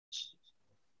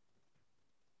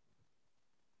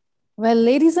Well,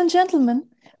 ladies and gentlemen,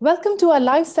 welcome to our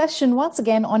live session once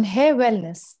again on hair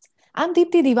wellness. I'm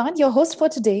Deepthi Diwan, your host for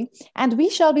today, and we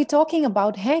shall be talking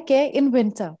about hair care in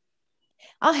winter.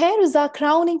 Our hair is our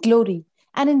crowning glory,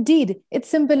 and indeed, it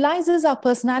symbolizes our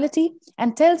personality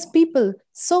and tells people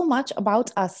so much about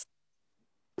us.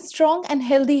 Strong and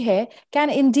healthy hair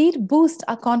can indeed boost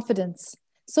our confidence.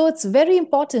 So it's very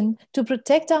important to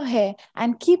protect our hair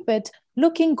and keep it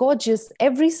looking gorgeous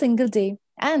every single day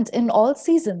and in all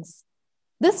seasons.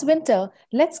 This winter,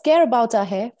 let's care about our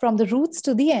hair from the roots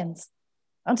to the ends.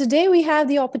 And today we have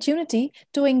the opportunity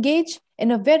to engage in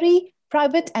a very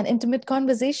private and intimate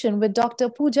conversation with Dr.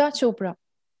 Pooja Chopra.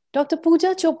 Dr.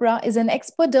 Pooja Chopra is an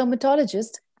expert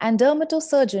dermatologist and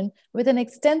dermatosurgeon with an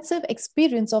extensive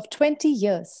experience of 20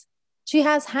 years. She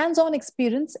has hands on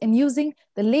experience in using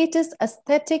the latest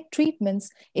aesthetic treatments,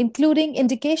 including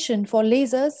indication for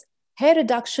lasers, hair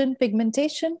reduction,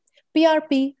 pigmentation,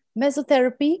 PRP,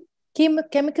 mesotherapy,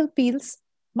 chemical peels,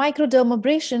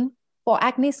 microdermabrasion for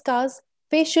acne scars,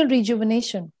 facial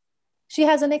rejuvenation. She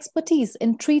has an expertise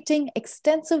in treating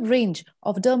extensive range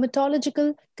of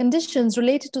dermatological conditions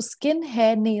related to skin,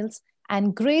 hair, nails,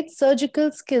 and great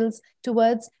surgical skills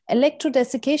towards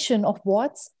electrodesiccation of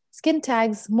warts, skin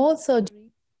tags, mole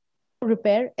surgery,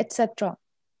 repair, etc.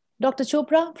 Dr.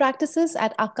 Chopra practices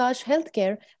at Akash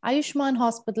Healthcare, Ayushman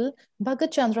Hospital,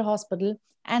 Bhagat Chandra Hospital,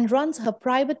 and runs her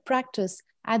private practice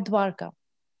at Dwarka.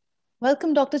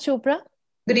 Welcome, Dr. Chopra.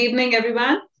 Good evening,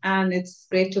 everyone, and it's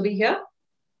great to be here.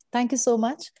 Thank you so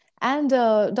much. And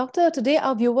Doctor, today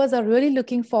our viewers are really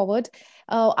looking forward.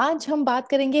 आज हम बात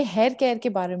करेंगे hair care के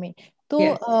बारे में. So,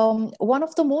 Yes. one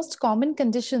of the most common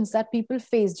conditions that people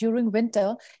face during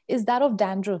winter is that of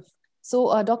dandruff.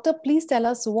 So, Doctor, please tell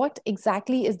us what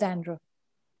exactly is dandruff?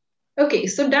 Okay,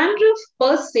 so dandruff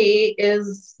per se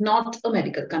is not a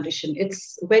medical condition.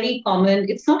 It's very common.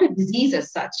 It's not a disease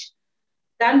as such.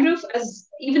 Dandruff, as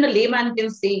even a layman can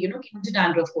say, कि मुझे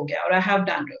dandruff हो गया, or I have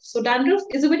dandruff. So dandruff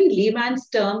is a very layman's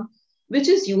term which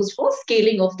is used for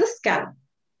scaling of the scalp.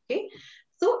 Okay,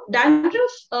 so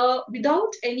dandruff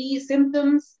without any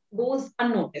symptoms goes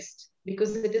unnoticed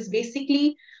because it is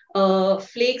basically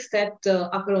flakes that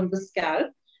occur on the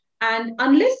scalp. And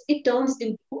unless it turns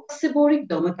into seborrheic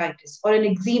dermatitis or an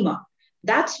eczema,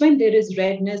 that's when there is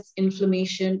redness,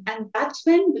 inflammation, and that's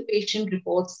when the patient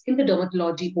reports in the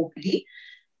dermatology OPD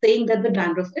saying that the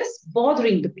dandruff is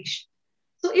bothering the patient.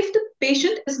 So if the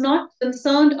patient is not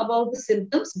concerned about the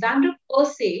symptoms, dandruff per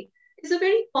se is a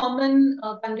very common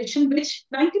condition which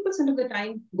 90% of the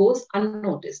time goes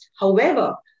unnoticed.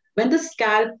 However, when the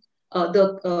scalp,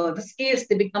 the scales,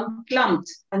 they become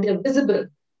clumped and they're visible,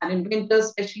 and in winter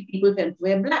especially people tend to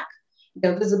wear black.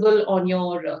 They're visible on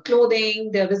your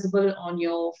clothing, they're visible on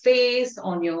your face,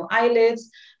 on your eyelids.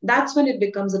 That's when it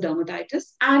becomes a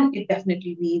dermatitis and it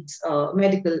definitely needs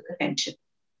medical attention.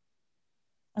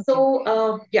 Okay.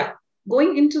 So,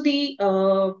 going into the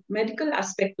medical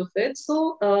aspect of it.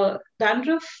 So,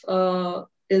 dandruff so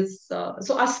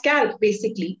our scalp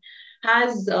basically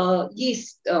has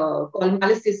yeast called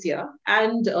Malassezia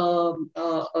and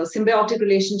a symbiotic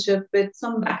relationship with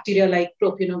some bacteria like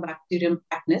Propionobacterium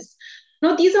acnes.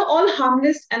 Now, these are all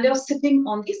harmless and they're sitting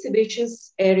on the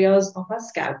sebaceous areas of our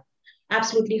scalp.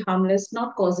 Absolutely harmless,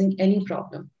 not causing any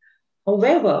problem.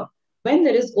 However, when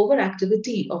there is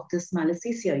overactivity of this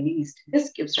Malassezia yeast, this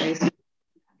gives rise to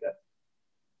dandruff.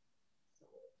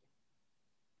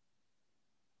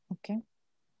 Okay.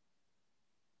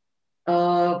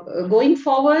 Going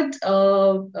forward,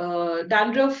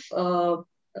 dandruff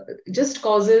just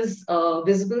causes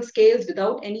visible scales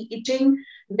without any itching.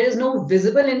 There is no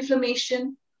visible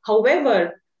inflammation.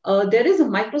 However, there is a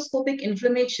microscopic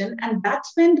inflammation, and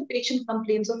that's when the patient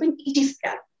complains of an itchy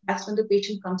scalp. That's when the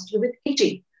patient comes to you with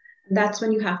itching. That's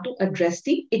when you have to address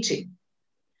the itching.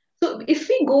 So if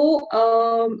we go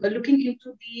looking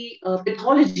into the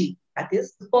pathology, that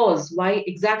is the cause, why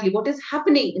exactly, what is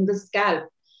happening in the scalp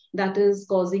that is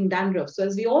causing dandruff. So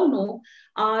as we all know,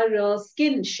 our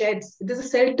skin sheds, there's a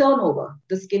cell turnover.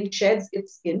 The skin sheds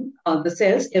its skin, the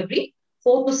cells every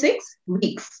 4 to 6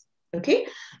 weeks. Okay.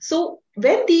 So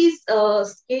when these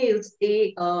scales,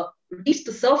 they reach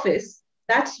the surface,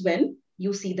 that's when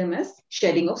you see them as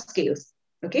shedding of scales.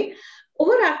 Okay.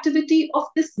 Overactivity of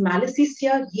this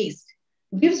Malassezia yeast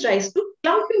gives rise to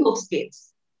clumping of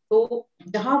scales. So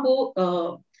जहाँ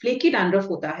वो flaky dandruff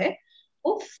होता है,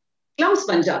 वो clumps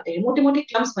बन जाते हैं, मोटे-मोटे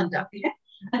clumps बन जाते हैं,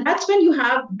 and that's when you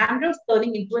have dandruff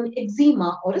turning into an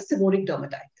eczema or a seborrheic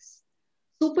dermatitis.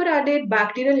 Super added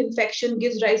bacterial infection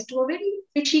gives rise to a very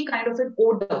fishy kind of an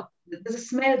odor. There's a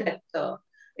smell that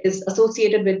is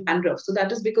associated with dandruff. So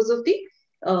that is because of the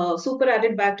super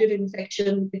added bacterial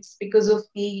infection. It's because of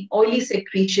the oily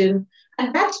secretion.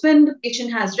 And that's when the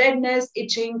patient has redness,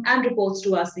 itching, and reports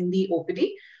to us in the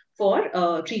OPD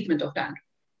for treatment of dandruff.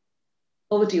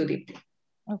 Over to you, Deepti.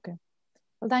 Okay.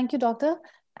 Well, thank you, doctor.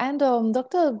 And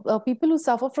doctor, people who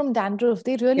suffer from dandruff,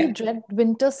 they really Yeah. dread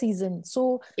winter season.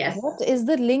 So, Yes. what is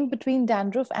the link between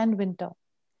dandruff and winter?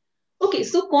 Okay,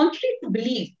 so contrary to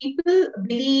belief, people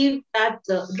believe that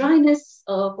dryness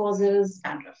causes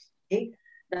dandruff. Okay,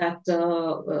 that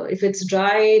if it's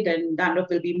dry, then dandruff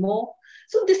will be more.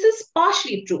 So this is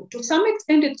partially true. To some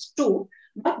extent, it's true,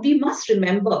 but we must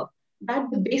remember that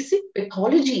the basic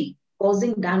pathology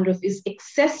causing dandruff is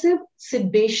excessive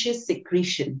sebaceous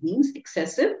secretion, means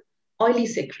excessive oily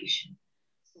secretion.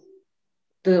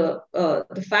 The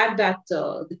fact that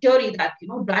the theory that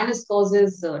dryness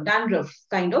causes dandruff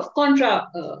kind of contra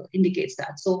indicates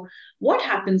that. So what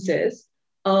happens is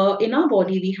in our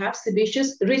body we have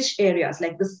sebaceous rich areas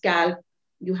like the scalp,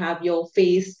 you have your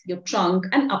face, your trunk,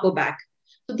 and upper back.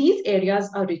 So these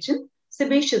areas are rich in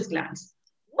sebaceous glands.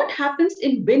 What happens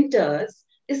in winters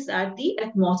is that the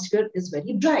atmosphere is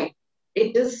very dry.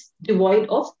 It is devoid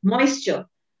of moisture.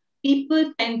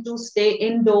 People tend to stay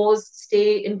indoors,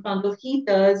 stay in front of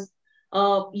heaters,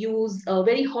 use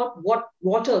very hot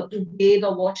water to bathe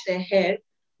or wash their hair,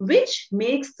 which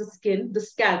makes the skin, the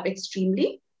scalp,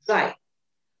 extremely dry.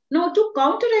 Now, to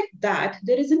counteract that,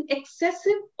 there is an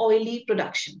excessive oily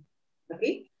production.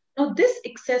 Okay. Now, this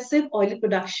excessive oily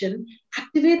production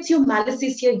activates your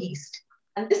Malassezia yeast,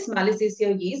 and this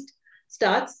Malassezia yeast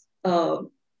starts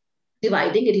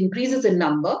dividing, it increases in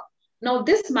number. Now,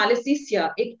 this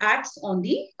Malassezia, it acts on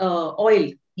the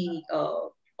oil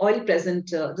present,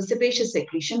 the sebaceous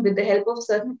secretion with the help of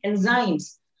certain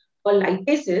enzymes or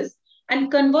lipases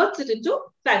and converts it into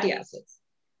fatty acids.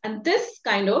 And this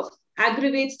kind of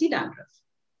aggravates the dandruff.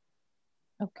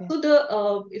 Okay.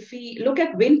 So if we look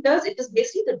at winters, it is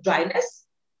basically the dryness.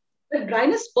 The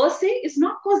dryness per se is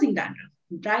not causing dandruff.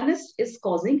 Dryness is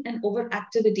causing an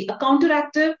overactivity, a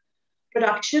counteractive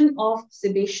production of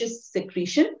sebaceous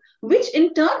secretion, which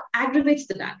in turn aggravates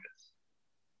the dandruff.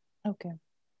 Okay.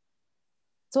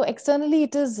 So externally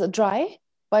it is dry,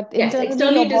 but yes, internally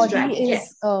externally your it is body dry.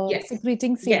 is Yes,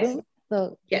 secreting yes,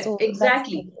 sebum. yes, So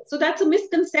exactly. So that's a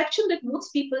misconception that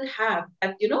most people have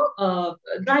that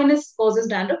dryness causes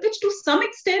dandruff, which to some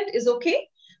extent is okay,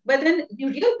 but then the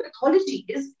real pathology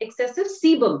is excessive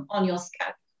sebum on your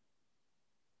scalp.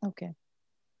 Okay.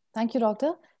 Thank you,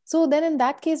 doctor. So then in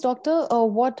that case, doctor,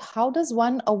 how does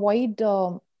one avoid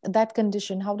that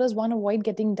condition? How does one avoid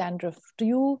getting dandruff? Do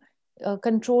you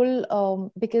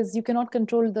control, because you cannot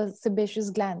control the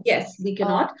sebaceous glands? Yes, we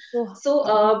cannot. So,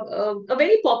 A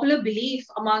very popular belief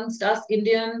amongst us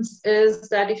Indians is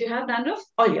that if you have dandruff,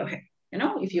 oil your hair.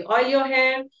 If you oil your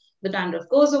hair, the dandruff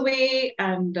goes away.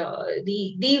 And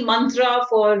the mantra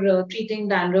for treating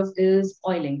dandruff is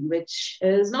oiling, which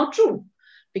is not true,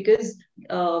 because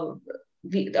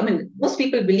most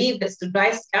people believe it's the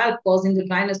dry scalp causing the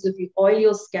dryness. So if you oil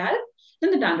your scalp,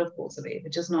 then the dandruff goes away,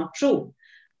 which is not true.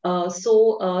 The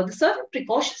certain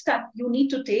precautions that you need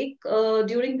to take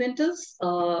during winters,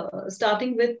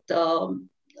 starting with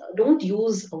don't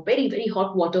use very, very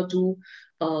hot water to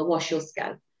wash your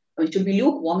scalp. It should be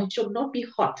lukewarm. It should not be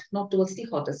hot, not towards the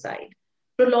hotter side.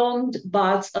 Prolonged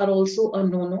baths are also a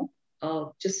no-no.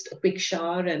 Just a quick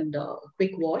shower and a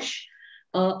quick wash.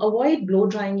 Avoid blow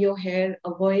drying your hair.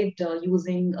 Avoid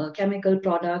using chemical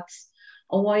products.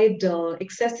 Avoid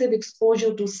excessive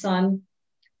exposure to sun.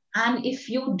 And if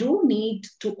you do need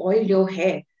to oil your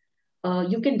hair,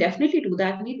 you can definitely do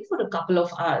that maybe for a couple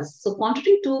of hours. So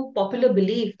contrary to popular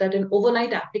belief that an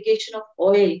overnight application of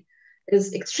oil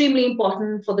is extremely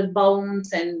important for the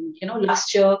bounce and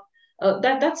luster,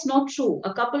 that's not true.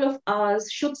 A couple of hours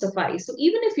should suffice. So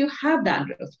even if you have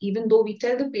dandruff, even though we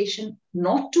tell the patient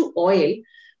not to oil,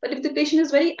 but if the patient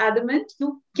is very adamant,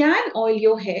 you can oil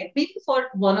your hair maybe for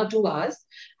 1 or 2 hours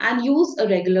and use a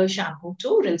regular shampoo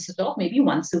to rinse it off maybe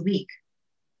once a week.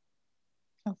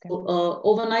 okay. So,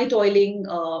 overnight oiling,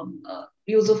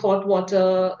 use of hot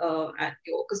water, and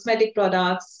your cosmetic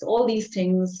products, all these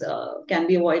things can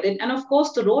be avoided. And of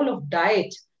course, the role of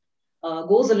diet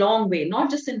goes a long way, not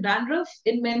just in dandruff,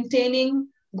 in maintaining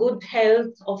good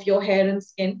health of your hair and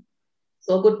skin.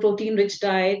 So a good protein-rich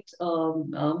diet,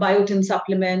 biotin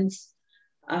supplements,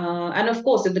 and of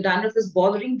course, if the dandruff is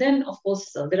bothering, then of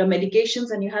course there are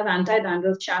medications, and you have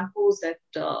anti-dandruff shampoos that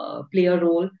play a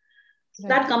role. So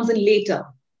that comes in later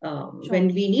Sure.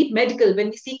 when we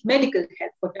seek medical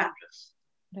help for dandruff.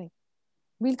 Right.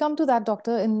 We'll come to that,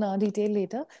 doctor, in detail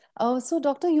later. So,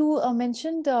 doctor, you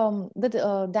mentioned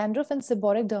that dandruff and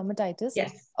seborrheic dermatitis.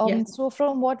 Yes, yes, So,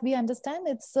 from what we understand,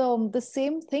 it's the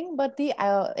same thing, but the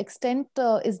extent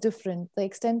is different. The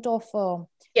extent of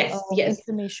yes, yes.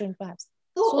 inflammation, perhaps.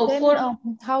 So So then, for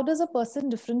how does a person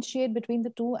differentiate between the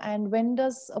two, and when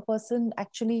does a person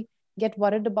actually get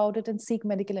worried about it and seek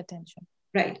medical attention?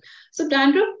 right, so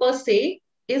dandruff per se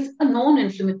is a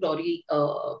non-inflammatory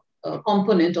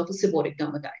component of a seborrheic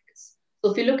dermatitis.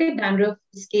 So if you look at dandruff,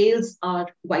 the scales are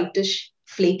whitish,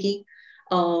 flaky,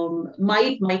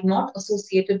 might not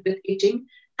associated with itching,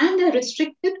 and they're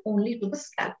restricted only to the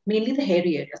scalp, mainly the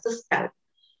hairy areas, the scalp.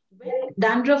 When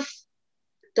dandruff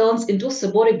turns into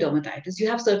seborrheic dermatitis, you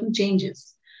have certain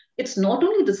changes. It's not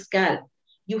only the scalp,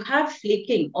 you have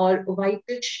flaking or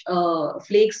whitish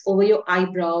flakes over your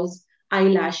eyebrows,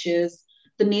 eyelashes,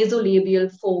 the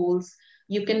nasolabial folds.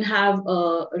 You can have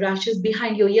rashes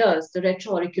behind your ears, the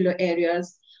retroauricular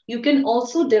areas. You can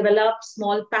also develop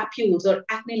small papules or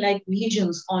acne like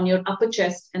lesions on your upper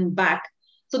chest and back.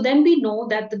 So then we know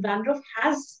that the dandruff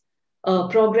has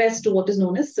progressed to what is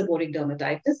known as seborrheic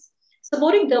dermatitis.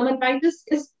 Seborrheic dermatitis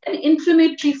is an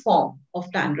inflammatory form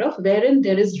of dandruff wherein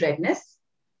there is redness.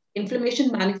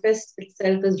 Inflammation manifests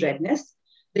itself as redness.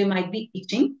 There might be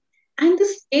itching. And the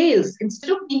scales, instead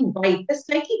of being white, they're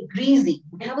slightly greasy.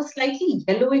 They have a slightly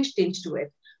yellowish tinge to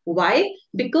it. Why?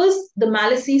 Because the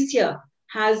malassezia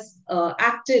has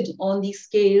acted on these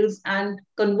scales and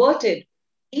converted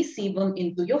the sebum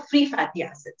into your free fatty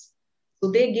acids.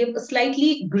 So they give a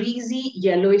slightly greasy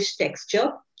yellowish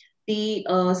texture. The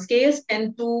scales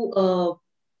tend to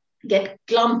get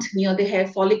clumped near the hair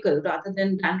follicle rather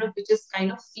than dandruff, which is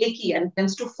kind of flaky and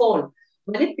tends to fall.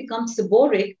 When it becomes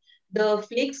seborrheic, the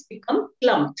flakes become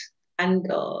clumped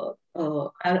and are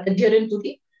adherent to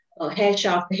the hair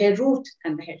shaft, the hair root,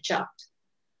 and the hair shaft.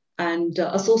 And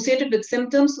associated with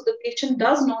symptoms, so the patient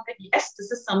does know that yes,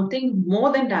 this is something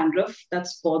more than dandruff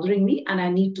that's bothering me, and I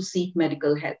need to seek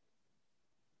medical help.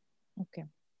 Okay.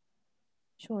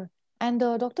 Sure. And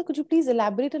doctor, could you please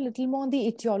elaborate a little more on the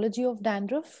etiology of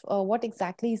dandruff? What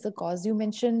exactly is the cause? You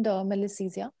mentioned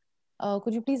malassezia.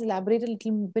 Could you please elaborate a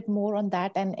little bit more on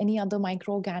that and any other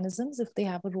microorganisms if they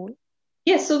have a role?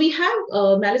 Yes, so we have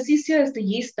Malassezia is the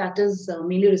yeast that is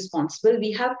mainly responsible.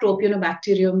 We have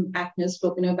Propionobacterium acnes,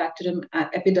 Propionobacterium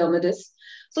epidermidis.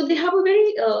 So they have a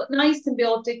very nice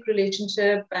symbiotic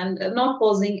relationship and not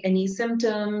causing any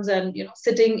symptoms and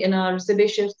sitting in our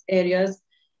sebaceous areas.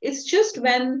 It's just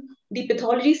when the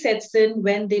pathology sets in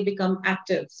when they become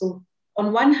active. So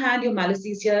on one hand, your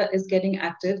Malassezia is getting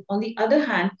active. On the other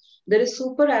hand, there is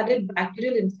super added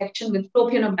bacterial infection with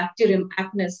Propionobacterium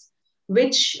acnes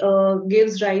which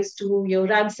gives rise to your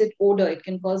rancid odor. It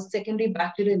can cause secondary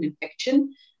bacterial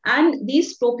infection. And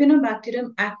these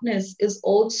Propionobacterium acnes is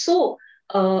also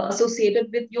associated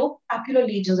with your papular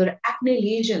lesions or acne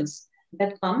lesions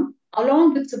that come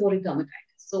along with seborrheic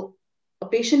dermatitis. So a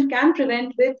patient can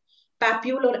prevent with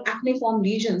papule or acne-form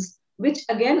lesions, which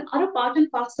again are a part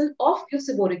and parcel of your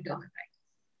seborrheic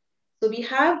dermatitis. So we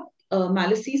have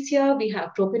Malassezia, we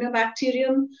have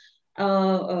Propionobacterium,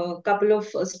 a couple of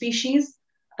species.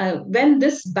 When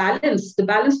this balance, the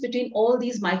balance between all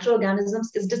these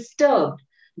microorganisms is disturbed,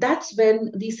 that's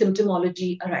when the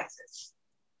symptomology arises.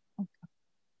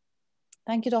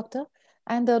 Thank you, doctor.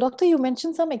 And doctor, you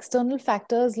mentioned some external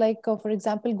factors like, for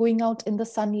example, going out in the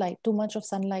sunlight, too much of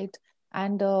sunlight,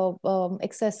 and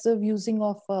excessive using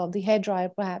of the hair dryer,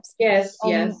 perhaps. Yes,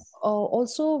 yes,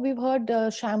 Also, we've heard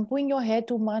shampooing your hair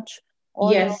too much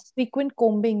or yes. frequent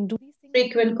combing. Do these things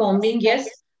Frequent cause combing, hair yes.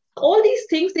 All these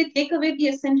things, they take away the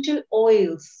essential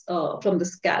oils from the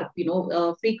scalp,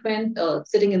 frequent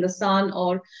sitting in the sun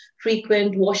or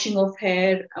frequent washing of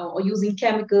hair or using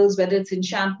chemicals, whether it's in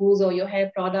shampoos or your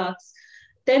hair products,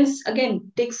 then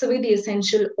again takes away the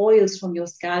essential oils from your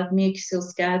scalp, makes your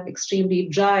scalp extremely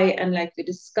dry, and like we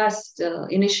discussed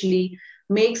initially,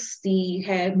 makes the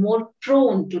hair more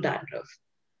prone to dandruff.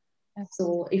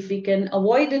 Absolutely. So if we can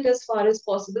avoid it as far as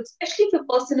possible, especially if a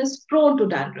person is prone to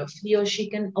dandruff, he or she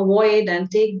can avoid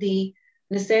and take the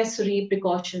necessary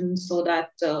precautions so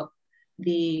that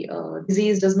the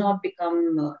disease does not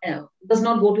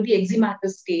go to the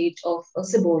eczematous stage of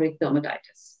seborrheic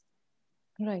dermatitis.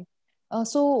 Right.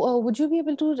 Would you be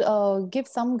able to give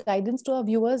some guidance to our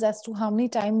viewers as to how many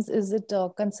times is it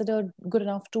considered good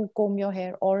enough to comb your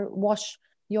hair or wash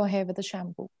your hair with a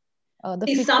shampoo? The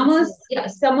See, frequency.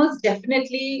 summers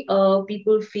definitely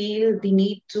people feel the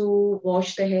need to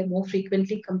wash their hair more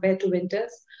frequently compared to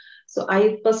winters. So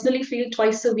I personally feel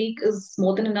twice a week is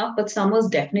more than enough, but summers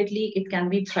definitely it can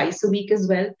be thrice a week as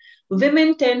well.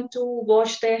 Women tend to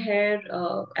wash their hair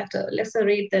at a lesser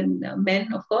rate than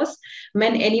men, of course.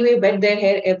 Men anyway wet their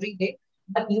hair every day,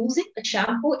 but using a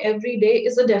shampoo every day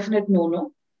is a definite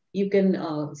no-no. You can,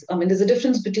 I mean, there's a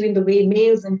difference between the way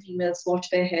males and females wash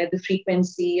their hair, the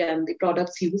frequency, and the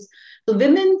products used. So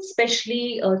women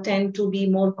especially tend to be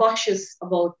more cautious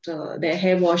about their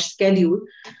hair wash schedule.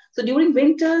 So during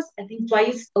winters, I think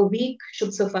twice a week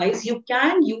should suffice. You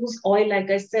can use oil, like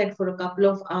I said, for a couple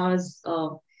of hours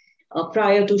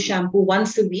prior to shampoo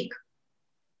once a week,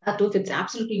 that if it's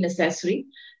absolutely necessary.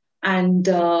 And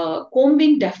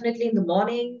combing definitely in the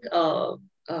morning.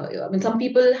 I mean, some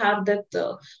people have that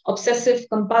obsessive,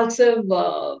 compulsive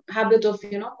habit of,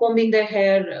 combing their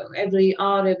hair every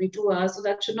hour, every 2 hours. So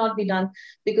that should not be done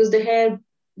because the hair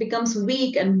becomes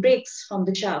weak and breaks from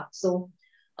the shaft. So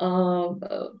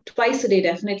twice a day,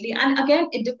 definitely. And again,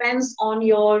 it depends on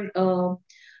your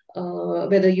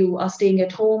whether you are staying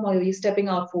at home or you're stepping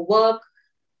out for work.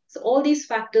 So all these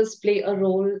factors play a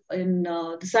role in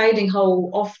deciding how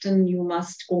often you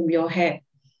must comb your hair.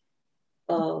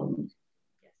 Um,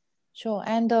 Sure.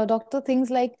 And doctor, things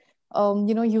like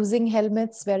using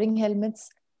helmets, wearing helmets,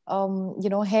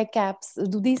 hair caps.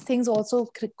 Do these things also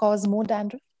cause more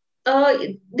dandruff? uh,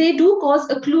 they do cause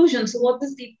occlusion. So what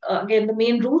is the again the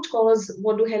main root cause?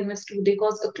 What do helmets do? They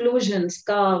cause occlusion,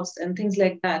 scarves, and things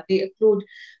like that. They occlude.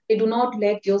 They do not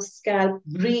let your scalp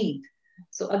breathe.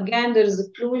 So again, there is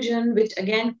occlusion, which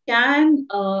again can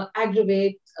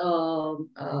aggravate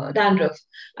dandruff.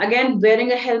 Again,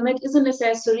 wearing a helmet is a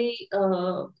necessary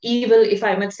evil, if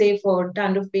I might say, for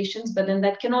dandruff patients, but then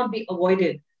that cannot be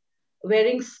avoided.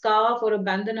 Wearing scarf or a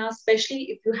bandana, especially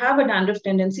if you have a dandruff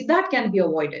tendency, that can be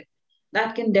avoided.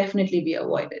 That can definitely be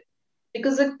avoided.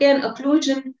 Because again,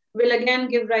 occlusion will again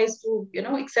give rise to,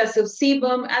 excessive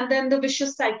sebum, and then the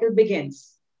vicious cycle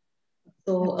begins.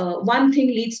 So one thing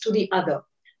leads to the other.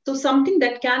 So something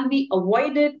that can be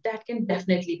avoided, that can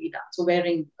definitely be done. So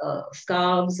wearing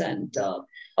scarves, and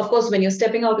of course, when you're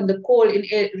stepping out in the cold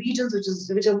in regions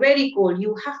which are very cold,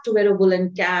 you have to wear a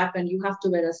woolen cap and you have to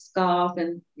wear a scarf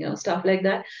and stuff like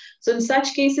that. So in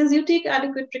such cases, you take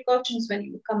adequate precautions when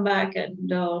you come back and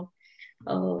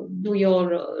do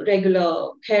your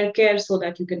regular hair care so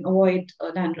that you can avoid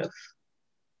dandruff.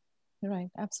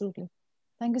 Right, absolutely.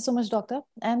 Thank you so much, doctor.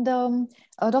 And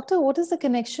doctor, what is the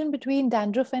connection between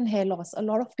dandruff and hair loss? A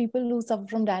lot of people who suffer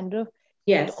from dandruff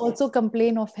Yes, also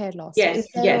complain of hair loss. So, is yes,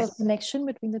 there a yes. connection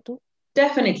between the two?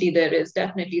 Definitely, there is.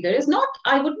 Definitely, there is. Not,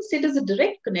 I wouldn't say there's a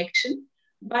direct connection,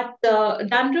 but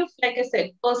dandruff, like I said,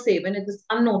 per se, when it is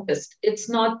unnoticed, it's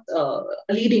not a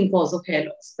leading cause of hair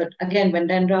loss. But again, when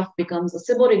dandruff becomes a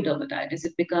seborrheic dermatitis,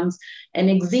 it becomes an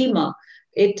eczema.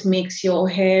 It makes your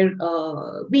hair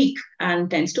weak and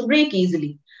tends to break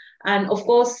easily. And of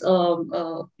course,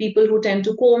 people who tend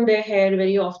to comb their hair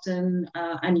very often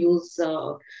and use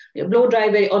blow dry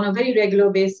on a very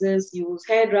regular basis, use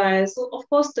hair dryers. So of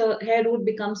course the hair root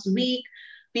becomes weak.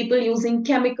 People using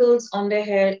chemicals on their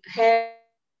hair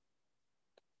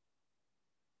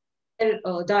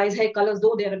dyes, hair colors,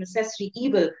 though they are a necessary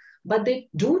evil, but they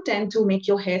do tend to make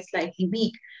your hair slightly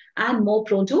weak and more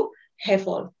prone to hair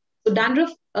fall. So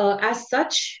dandruff, as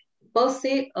such, per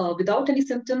se, without any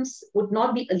symptoms, would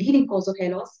not be a leading cause of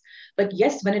hair loss. But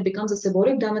yes, when it becomes a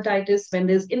seborrheic dermatitis, when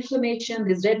there's inflammation,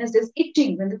 there's redness, there's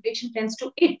itching, when the patient tends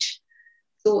to itch.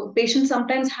 So patient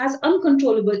sometimes has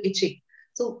uncontrollable itching.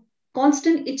 So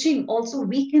constant itching also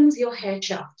weakens your hair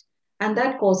shaft, and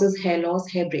that causes hair loss,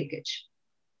 hair breakage.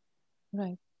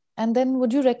 Right. And then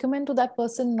would you recommend to that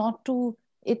person not to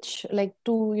itch, like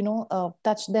to,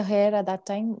 touch the hair at that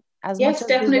time as much Yes, as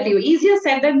they definitely. want? Easier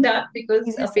said than done, because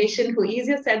Easier a said. patient who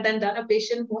easier said than done, a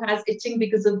patient who has itching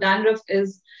because of dandruff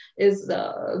is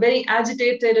very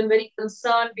agitated and very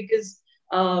concerned because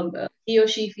he or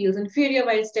she feels inferior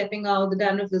while stepping out. The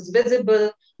dandruff is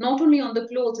visible not only on the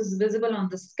clothes, it's visible on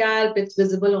the scalp, it's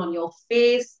visible on your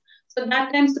face. So at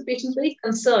that times the patient's very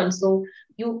concerned. So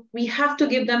we have to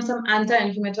give them some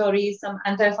anti-inflammatories, some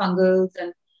antifungals,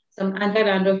 and some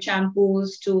anti-dandruff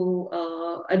shampoos to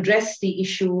address the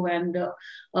issue. And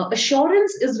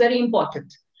assurance is very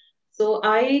important. So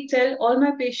I tell all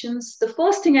my patients, the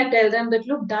first thing I tell them that,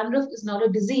 look, dandruff is not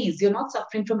a disease. You're not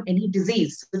suffering from any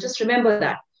disease. So just remember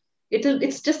that.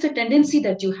 It's just a tendency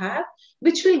that you have,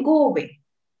 which will go away.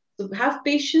 So have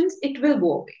patience, it will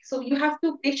go away. So you have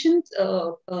to, patient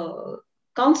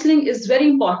counseling is very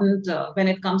important when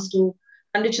it comes to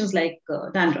conditions like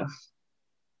dandruff.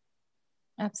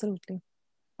 Absolutely.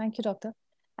 Thank you, doctor.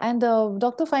 And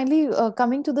doctor, finally,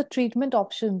 coming to the treatment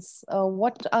options,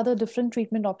 what are the different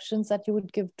treatment options that you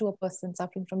would give to a person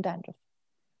suffering from dandruff?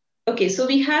 Okay, so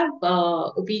we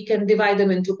can divide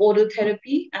them into oral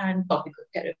therapy and topical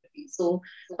therapy. So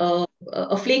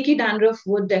a flaky dandruff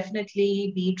would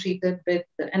definitely be treated with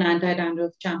an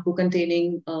anti-dandruff shampoo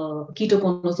containing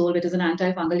ketoconazole, which is an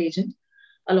antifungal agent,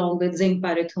 along with zinc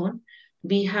pyridine.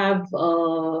 We have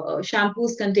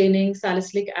shampoos containing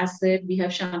salicylic acid. We have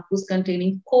shampoos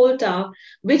containing coal tar,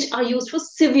 which are used for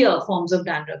severe forms of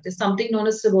dandruff. There's something known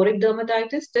as seborrheic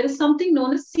dermatitis. There is something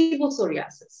known as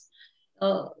sebopsoriasis.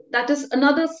 That is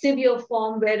another severe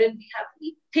form wherein we have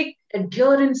thick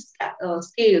adherence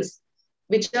scales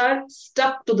which are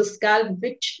stuck to the scalp,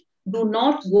 which do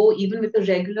not go even with a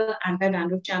regular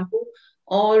anti-dandruff shampoo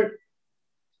or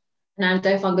an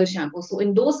antifungal shampoo. So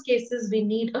in those cases, we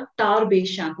need a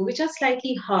tar-based shampoo, which are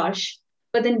slightly harsh,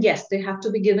 but then yes, they have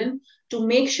to be given to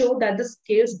make sure that the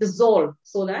scales dissolve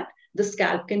so that the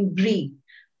scalp can breathe.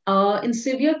 In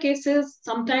severe cases,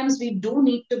 sometimes we do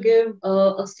need to give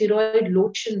a steroid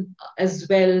lotion as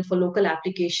well for local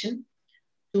application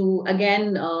to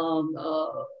again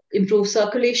improve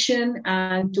circulation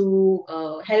and to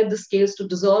help the scales to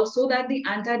dissolve so that the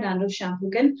anti-dandruff shampoo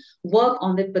can work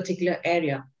on that particular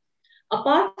area.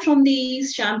 Apart from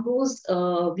these shampoos,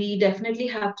 we definitely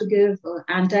have to give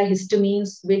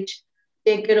antihistamines, which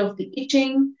take care of the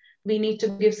itching. We need to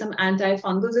give some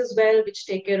antifungals as well, which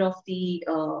take care of the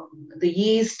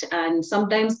yeast. And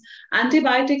sometimes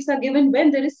antibiotics are given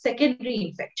when there is secondary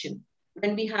infection,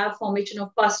 when we have formation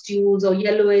of pustules or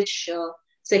yellowish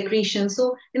secretion.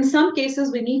 So in some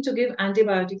cases, we need to give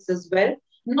antibiotics as well,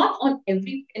 not on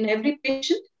every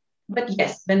patient, but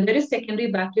yes, when there is secondary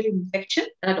bacterial infection,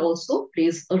 that also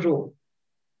plays a role.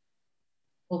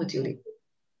 Over to you, Lee.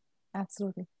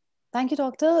 Absolutely. Thank you,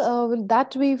 doctor. With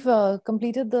that, we've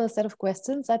completed the set of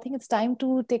questions. I think it's time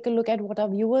to take a look at what our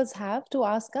viewers have to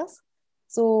ask us.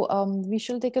 So we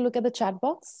shall take a look at the chat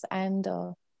box and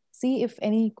see if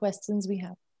any questions we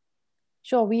have.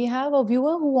 Sure, we have a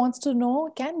viewer who wants to know,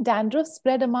 can dandruff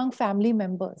spread among family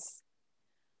members?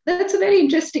 That's a very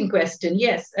interesting question.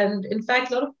 Yes. And in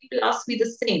fact, a lot of people ask me the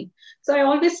same. So I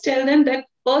always tell them that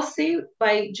per se,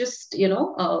 by just,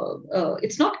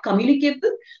 it's not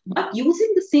communicable, but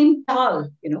using the same towel,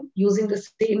 using the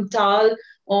same towel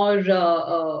or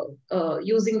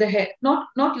using the hair,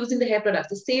 not using the hair products,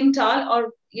 the same towel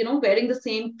or, wearing the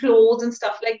same clothes and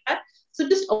stuff like that. So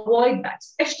just avoid that,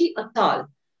 especially a towel.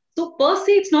 So per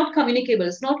se, it's not communicable.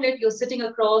 It's not like you're sitting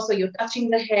across or you're touching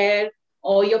the hair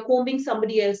or you're combing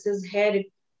somebody else's hair,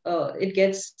 it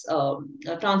gets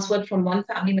transferred from one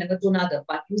family member to another.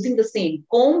 But using the same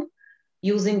comb,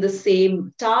 using the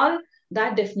same towel,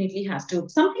 that definitely has to,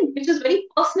 something which is very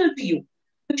personal to you.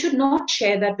 You should not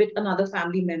share that with another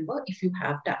family member if you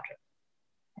have dandruff.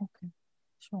 Okay,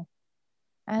 sure.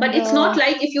 And, but it's not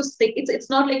like if you stick, it's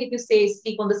not like if you say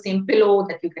sleep on the same pillow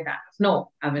that you can have.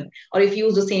 No, I mean, or if you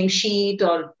use the same sheet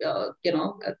or,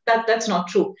 that's not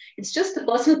true. It's just the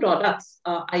personal products.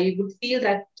 I would feel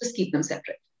that just keep them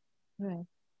separate. Right.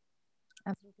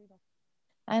 Absolutely.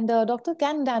 And doctor,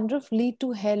 can dandruff lead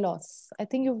to hair loss? I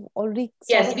think you've already.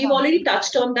 Yes, we've already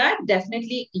touched on that.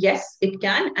 Definitely, yes, it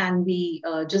can. And we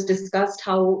just discussed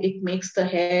how it makes the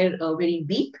hair very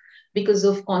weak because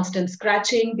of constant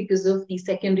scratching, because of the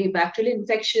secondary bacterial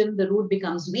infection, the root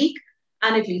becomes weak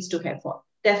and it leads to hair fall.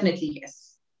 Definitely,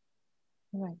 yes.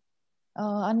 Right.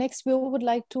 Our next viewer would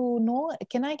like to know,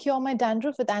 can I cure my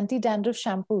dandruff with anti-dandruff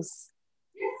shampoos?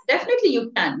 Yes, definitely you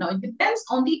can. Now, it depends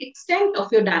on the extent of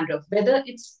your dandruff, whether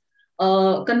it's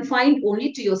confined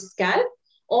only to your scalp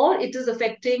or it is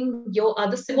affecting your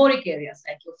other seborrheic areas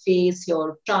like your face,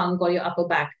 your trunk, or your upper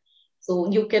back.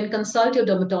 So you can consult your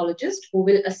dermatologist who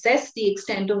will assess the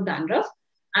extent of dandruff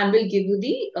and will give you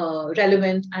the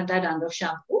relevant anti-dandruff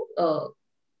shampoo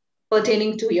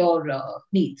pertaining to your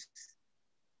needs.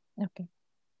 Okay.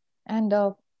 And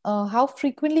how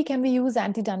frequently can we use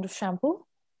anti-dandruff shampoo?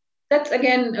 That's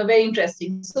again very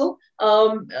interesting. So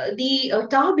the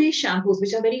tar-based shampoos,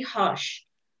 which are very harsh,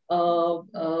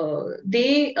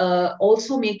 they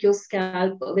also make your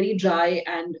scalp very dry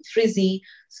and frizzy.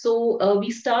 So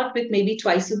we start with maybe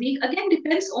twice a week. Again,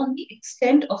 depends on the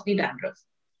extent of the dandruff.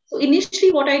 So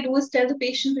initially, what I do is tell the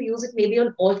patient to use it maybe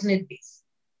on alternate days.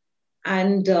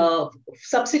 And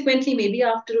subsequently, maybe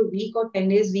after a week or 10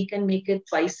 days, we can make it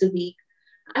twice a week.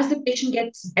 As the patient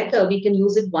gets better, we can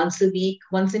use it once a week,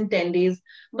 once in 10 days.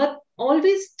 But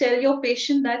always tell your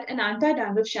patient that an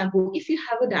anti-dandruff shampoo, if you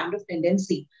have a dandruff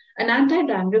tendency, an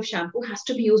anti-dandruff shampoo has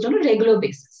to be used on a regular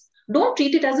basis. Don't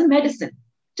treat it as a medicine.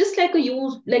 Just like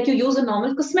you use a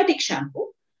normal cosmetic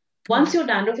shampoo. Once your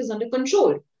dandruff is under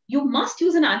control, you must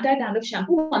use an anti-dandruff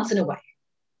shampoo once in a while,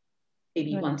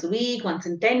 maybe Right. once a week, once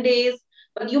in 10 days,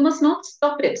 but you must not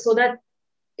stop it so that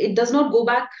it does not go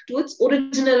back to its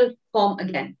original form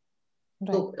again.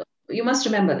 Right. So you must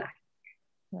remember that.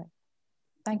 Right.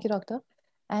 Thank you, doctor.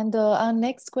 And our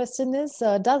next question is,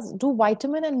 do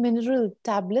vitamin and mineral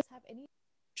tablets have any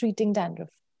treating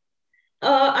dandruff?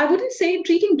 I wouldn't say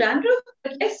treating dandruff,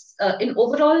 but yes, in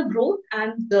overall growth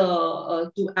and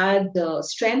to add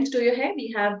strength to your hair,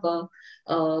 we have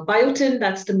biotin.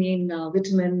 That's the main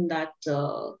vitamin that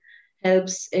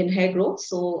helps in hair growth.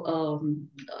 So,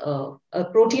 a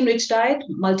protein-rich diet,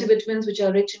 multivitamins which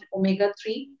are rich in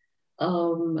omega-3,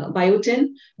 biotin,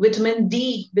 vitamin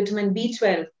D, vitamin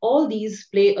B12. All these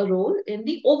play a role in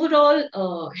the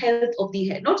overall health of the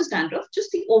hair, not just dandruff,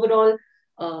 just the overall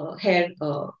hair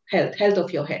health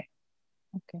of your hair.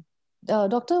 Okay.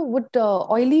 Doctor, would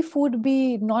oily food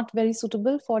be not very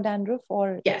suitable for dandruff,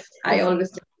 or Yes, I is it?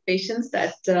 always tell patients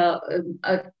that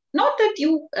not that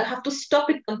you have to stop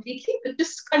it completely, but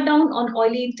just cut down on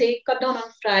oily intake, cut down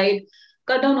on fried,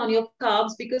 cut down on your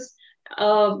carbs because,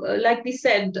 like we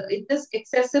said, it is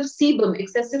excessive sebum,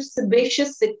 excessive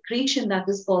sebaceous secretion that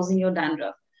is causing your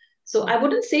dandruff. So I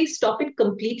wouldn't say stop it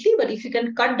completely, but if you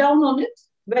can cut down on it,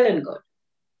 well and good.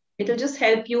 It'll just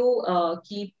help you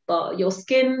keep your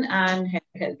skin and hair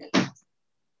healthy.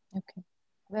 Okay.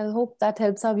 Well, hope that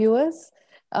helps our viewers.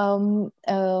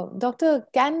 Doctor,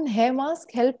 can hair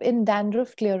mask help in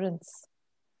dandruff clearance?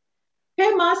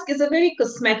 Hair mask is a very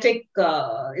cosmetic.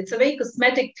 It's a very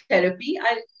cosmetic therapy.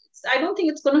 I don't think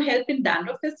it's going to help in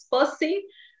dandruff per se.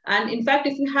 And in fact,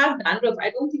 if you have dandruff, I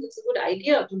don't think it's a good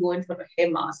idea to go in for a hair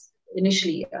mask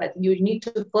initially. You need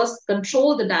to first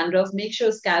control the dandruff, make sure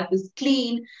scalp is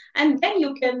clean, and then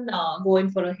you can go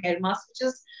in for a hair mask, which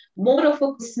is more of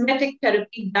a cosmetic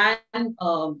therapy than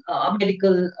a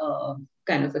medical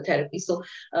kind of a therapy. So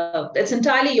it's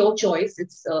entirely your choice.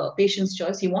 It's a patient's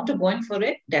choice. You want to go in for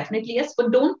it, definitely yes,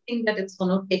 but don't think that it's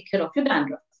going to take care of your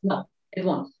dandruff. No, it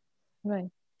won't. Right.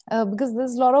 Because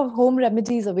there's a lot of home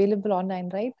remedies available online,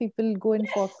 right? People go in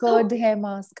for curd So hair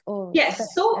mask or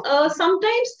yes, so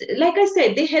sometimes, like I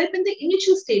said, they help in the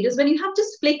initial stages when you have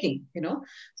just flaking, you know.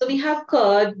 So we have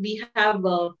curd, we have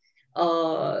the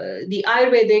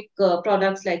Ayurvedic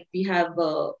products like we have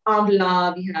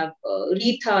amla, we have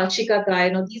Rita, Chikakai,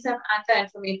 you know, these have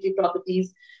anti-inflammatory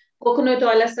properties. Coconut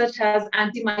oil as such has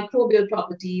antimicrobial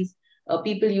properties.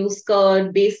 People use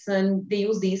curd, basin, they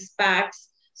use these packs.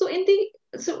 So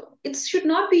it should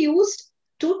not be used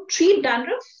to treat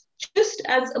dandruff, just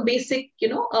as a basic,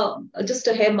 just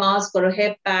a hair mask or a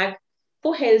hair pack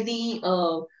for healthy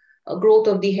growth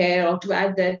of the hair or to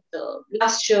add that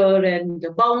luster and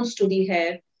bounce to the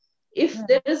hair. If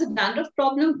there right, is a dandruff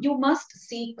problem, you must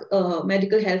seek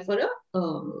medical help for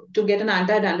to get an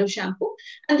anti-dandruff shampoo.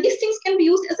 And these things can be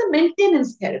used as a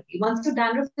maintenance therapy. Once the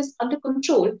dandruff is under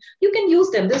control, you can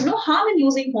use them. There's no harm in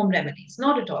using home remedies,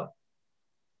 not at all.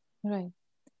 right.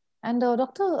 And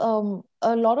doctor,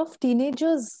 a lot of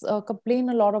teenagers complain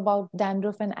a lot about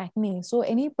dandruff and acne. So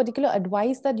any particular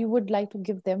advice that you would like to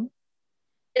give them?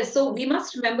 Yes, so we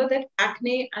must remember that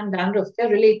acne and dandruff, they're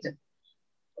related.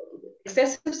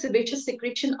 Excessive sebaceous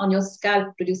secretion on your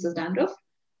scalp produces dandruff,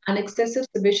 and excessive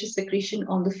sebaceous secretion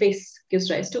on the face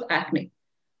gives rise to acne.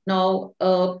 Now,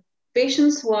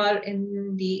 patients who are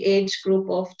in the age group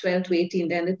of 12 to 18,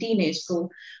 they're in the teenage. So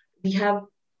we have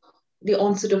the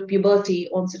onset of puberty,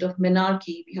 onset of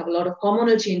menarche. We have a lot of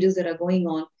hormonal changes that are going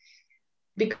on,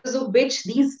 because of which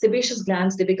these sebaceous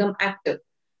glands, they become active.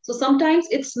 So sometimes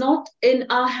it's not in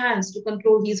our hands to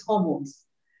control these hormones.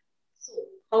 So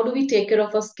how do we take care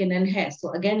of our skin and hair?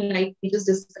 So again, like we just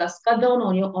discussed, cut down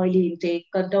on your oily intake,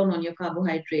 cut down on your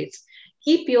carbohydrates,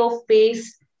 keep your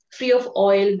face free of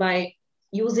oil by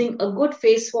using a good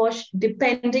face wash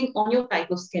depending on your type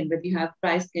of skin, whether you have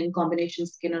dry skin, combination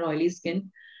skin, or oily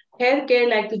skin. Hair care,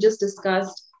 like we just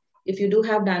discussed, if you do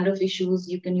have dandruff issues,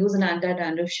 you can use an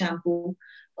anti-dandruff shampoo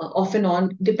off and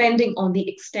on, depending on the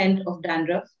extent of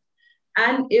dandruff.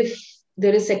 And if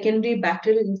there is secondary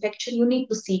bacterial infection, you need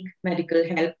to seek medical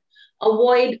help.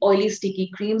 Avoid oily, sticky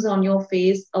creams on your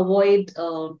face. Avoid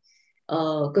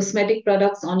cosmetic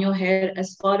products on your hair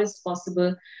as far as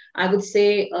possible. I would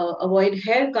say avoid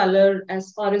hair color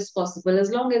as far as possible, as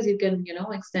long as you can,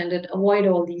 extend it. Avoid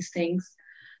all these things.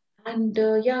 And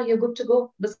yeah, you're good to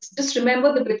go. But just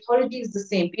remember the pathology is the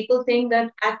same. People think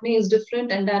that acne is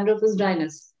different and dandruff is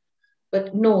dryness.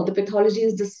 But no, the pathology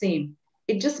is the same.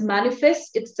 It just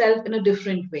manifests itself in a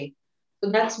different way.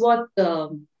 So that's what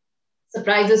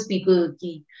surprises people.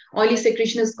 The oily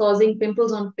secretion is causing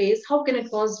pimples on face. How can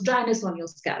it cause dryness on your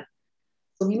scalp?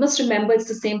 So we must remember it's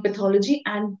the same pathology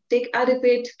and take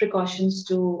adequate precautions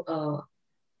to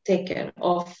take care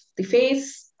of the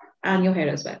face and your hair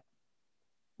as well.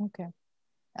 Okay.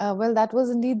 Well, that was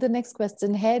indeed the next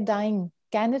question. Hair dyeing,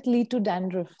 can it lead to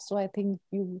dandruff? So I think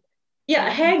you Yeah,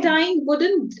 sort of hair mentioned. dyeing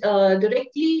wouldn't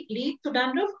directly lead to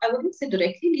dandruff. I wouldn't say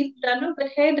directly lead to dandruff, but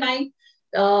hair dyeing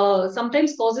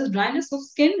sometimes causes dryness of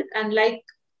skin. And like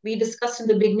we discussed in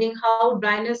the beginning, how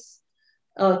dryness,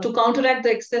 to counteract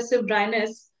the excessive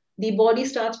dryness, the body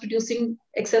starts producing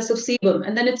excessive sebum,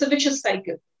 and then it's a vicious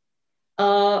cycle.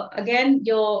 Again,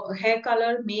 your hair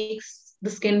color makes the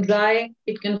skin dry.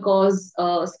 It can cause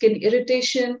skin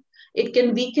irritation. It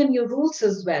can weaken your roots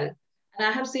as well. And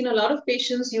I have seen a lot of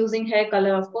patients using hair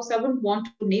color. Of course, I wouldn't want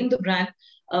to name the brand,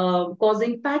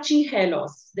 causing patchy hair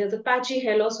loss. There's a patchy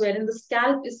hair loss wherein the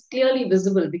scalp is clearly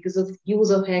visible because of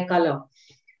use of hair color.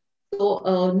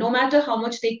 So no matter how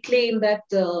much they claim that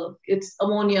it's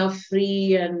ammonia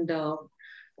free and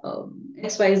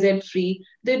XYZ free,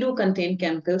 they do contain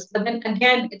chemicals. But then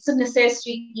again, it's a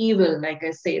necessary evil, like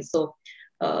I say. So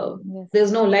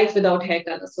there's Yes. no life without hair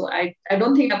color. So I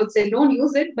don't think I would say don't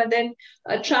use it, but then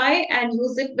try and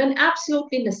use it when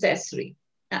absolutely necessary.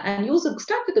 And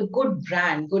start with a good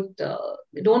brand.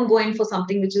 Don't go in for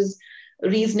something which is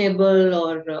reasonable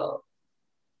or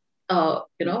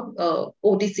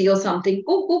OTC or something.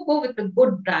 Go with a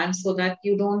good brand so that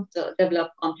you don't develop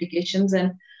complications.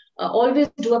 And always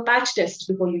do a patch test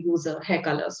before you use a hair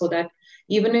color so that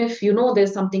even if you know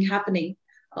there's something happening,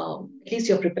 at least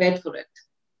you're prepared for it.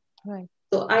 Right.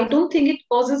 So I don't think it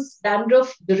causes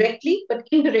dandruff directly, but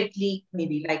indirectly,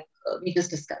 maybe like we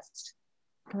just discussed.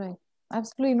 Right.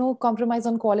 Absolutely no compromise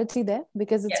on quality there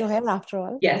because it's your hair Yes, after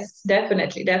all. Yes. yes,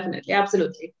 definitely, definitely,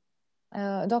 absolutely.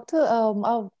 Doctor,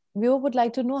 our viewer would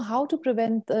like to know how to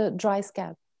prevent dry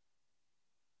scalp.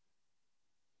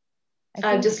 I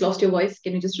I think just lost your voice.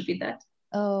 Can you just repeat that?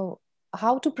 uh,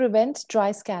 how to prevent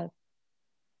dry scalp.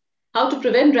 How to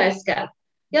prevent dry scalp?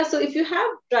 Yeah, so if you have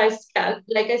dry scalp,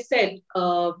 like I said,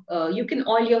 you can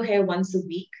oil your hair once a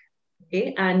week.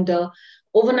 Okay, and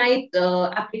overnight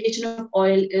application of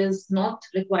oil is not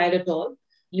required at all.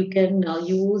 You can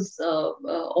use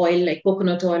oil like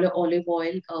coconut oil or olive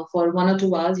oil for 1 or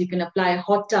 2 hours. You can apply a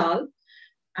hot towel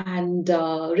and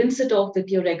rinse it off with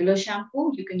your regular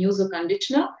shampoo. You can use a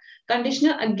conditioner.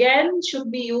 Conditioner again should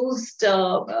be used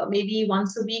maybe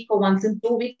once a week or once in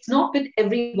 2 weeks, not with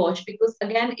every wash, because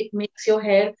again it makes your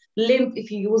hair limp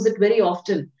if you use it very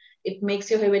often. It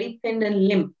makes your hair very thin and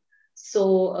limp.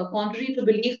 So, contrary to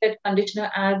belief that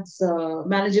conditioner adds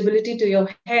manageability to your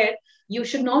hair, you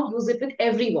should not use it with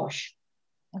every wash.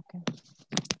 Okay.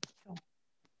 Sure.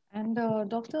 And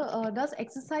doctor, does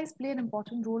exercise play an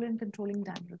important role in controlling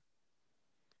dandruff?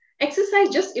 Exercise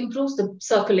just improves the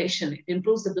circulation. It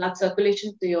improves the blood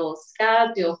circulation to your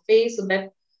scalp, to your face, so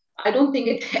that I don't think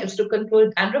it helps to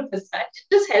control dandruff as such.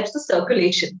 It just helps the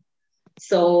circulation.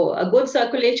 So a good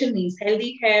circulation means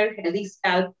healthy hair, healthy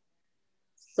scalp.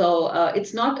 So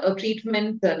it's not a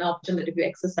treatment, an option that if you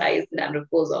exercise, the dandruff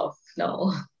goes off.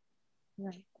 No.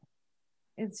 Right.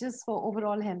 It's just for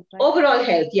overall health, right? Overall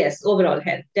health, yes. Overall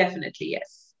health, definitely,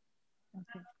 yes.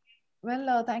 Okay.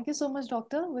 Well, thank you so much,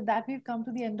 Doctor. With that, we've come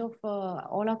to the end of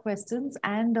all our questions.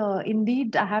 And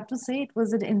indeed, I have to say it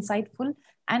was an insightful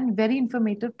and very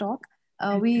informative talk.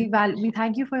 We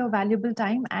thank you for your valuable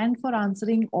time and for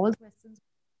answering all the questions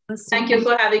so Thank you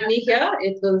for patiently. having me here.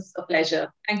 It was a pleasure.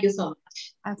 Thank you so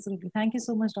much. Absolutely. Thank you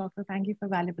so much, Doctor. Thank you for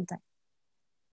valuable time.